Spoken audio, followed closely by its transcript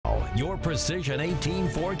your Precision 18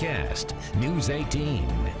 forecast. News 18.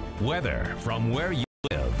 Weather from where you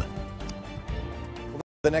live.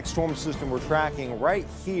 The next storm system we're tracking right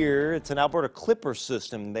here, it's an Alberta Clipper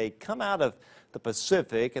system. They come out of the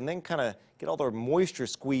Pacific and then kind of get all their moisture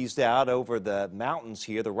squeezed out over the mountains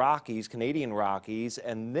here, the Rockies, Canadian Rockies,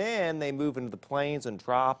 and then they move into the plains and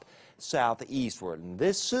drop southeastward. And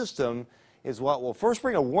this system is what will first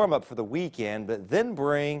bring a warm up for the weekend, but then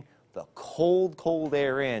bring the cold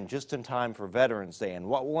air in just in time for Veterans Day. And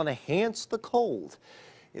what will enhance the cold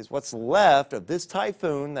is what's left of this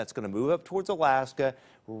typhoon that's going to move up towards Alaska,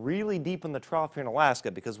 really deep in the trough here in Alaska,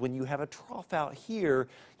 because when you have a trough out here,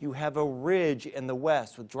 you have a ridge in the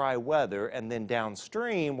west with dry weather, and then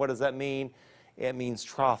downstream, what does that mean? It means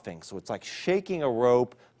troughing. So it's like shaking a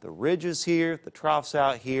rope. The ridge is here, the trough's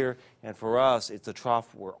out here, and for us, it's a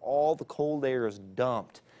trough where all the cold air is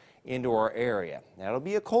dumped into our area. Now, it'll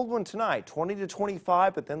be a cold one tonight, 20 to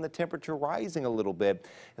 25, but then the temperature rising a little bit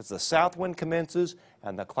as the south wind commences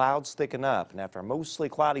and the clouds thicken up. And after a mostly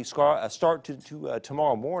cloudy start to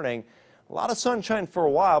tomorrow morning, a lot of sunshine for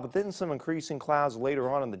a while, but then some increasing clouds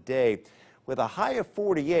later on in the day. With a high of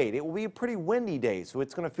 48, it will be a pretty windy day, so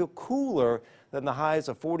it's going to feel cooler than the highs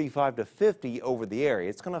of 45 to 50 over the area.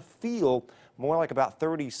 It's going to feel more like about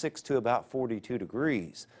 36 to about 42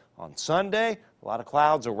 degrees. On Sunday, a lot of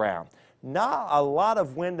clouds around. Not a lot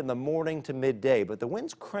of wind in the morning to midday, but the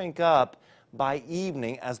winds crank up by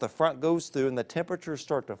evening as the front goes through and the temperatures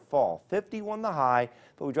start to fall. 51 the high,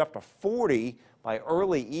 but we drop to 40 by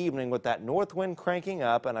early evening with that north wind cranking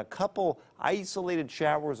up and a couple isolated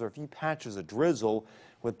showers or a few patches of drizzle,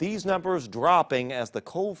 with these numbers dropping as the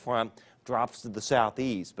cold front drops to the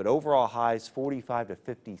southeast. But overall highs 45 to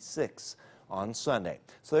 56 on Sunday.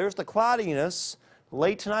 So there's the cloudiness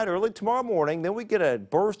late tonight, early tomorrow morning. Then we get a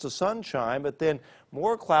burst of sunshine, but then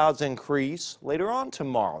more clouds increase later on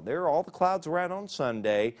tomorrow. There are all the clouds around on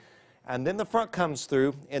Sunday. And then the front comes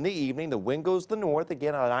through in the evening. The wind goes to the north.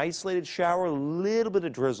 Again, an isolated shower, a little bit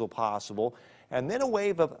of drizzle possible. And then a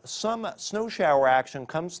wave of some snow shower action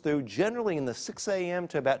comes through, generally in the 6 a.m.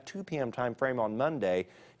 to about 2 p.m. time frame on Monday.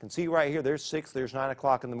 You can see right here, there's 6, there's 9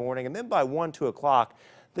 o'clock in the morning. And then by 1, 2 o'clock,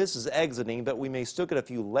 this is exiting, but we may still get a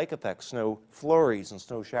few lake effect snow flurries and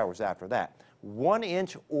snow showers after that. 1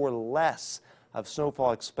 inch or less of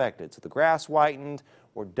snowfall expected. So the grass whitened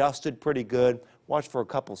or dusted pretty good. Watch for a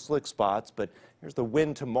couple slick spots, but here's the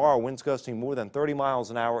wind tomorrow. Winds gusting more than 30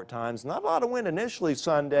 miles an hour at times. Not a lot of wind initially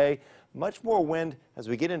Sunday. Much more wind as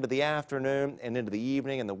we get into the afternoon and into the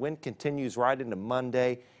evening, and the wind continues right into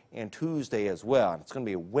Monday and Tuesday as well. And it's going to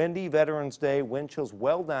be a windy Veterans Day. Wind chills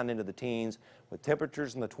well down into the teens with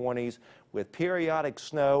temperatures in the 20s, with periodic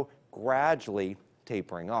snow gradually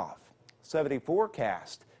tapering off. 70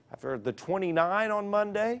 forecast after the 29 on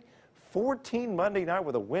Monday, 14 Monday night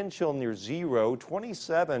with a wind chill near 0,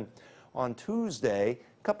 27 on Tuesday,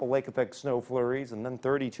 a couple lake effect snow flurries, and then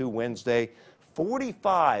 32 Wednesday,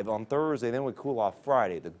 45 on Thursday, then we cool off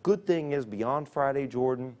Friday. The good thing is beyond Friday,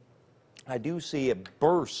 Jordan, I do see a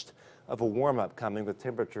burst of a warm-up coming with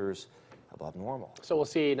temperatures above normal. So we'll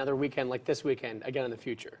see another weekend like this weekend again in the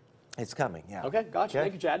future. It's coming, yeah. Okay, gotcha. Okay.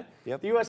 Thank you, Chad. Yep. The U.S.